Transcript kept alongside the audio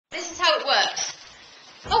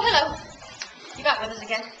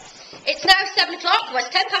again. It's now 7 o'clock, well,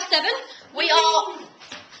 it's 7:10. We are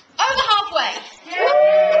over halfway.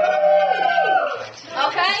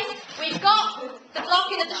 Okay, we've got the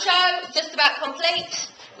blocking of the show just about complete.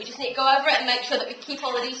 We just need to go over it and make sure that we keep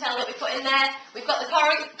all the detail that we put in there. We've got the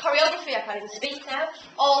choreography, I can't even speak now,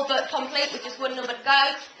 all but complete with just one number to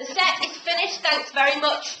go. The set is finished, thanks very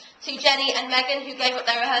much to Jenny and Megan, who gave up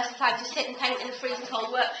their rehearsal time to sit and paint in the freezing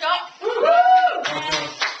cold workshop.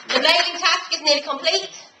 The mailing task is nearly complete.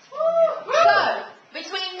 So,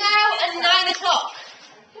 between now and 9 o'clock,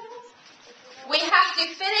 we have to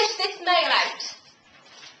finish this mail out.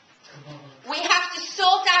 We have to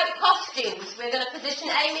sort out costumes. We're going to position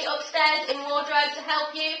Amy upstairs in wardrobe to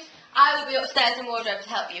help you. I will be upstairs in wardrobe to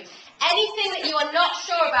help you. Anything that you are not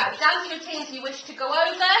sure about, dance routines you wish to go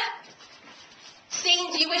over,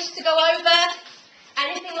 scenes you wish to go over,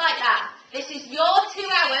 anything like that. This is your 2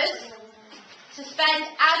 hours to spend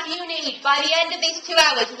as you need. By the end of these 2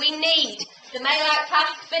 hours, we need the mail-out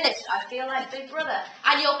task finished. I feel like Big Brother.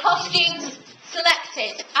 And your costumes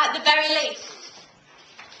selected, at the very least.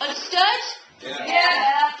 Understood?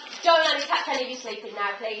 Yeah. Don't let me catch any of you sleeping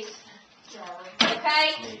now, please.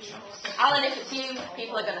 Okay? Alan, if it's you,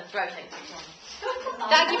 people are going to throw things.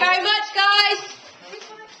 Thank you very much, guys.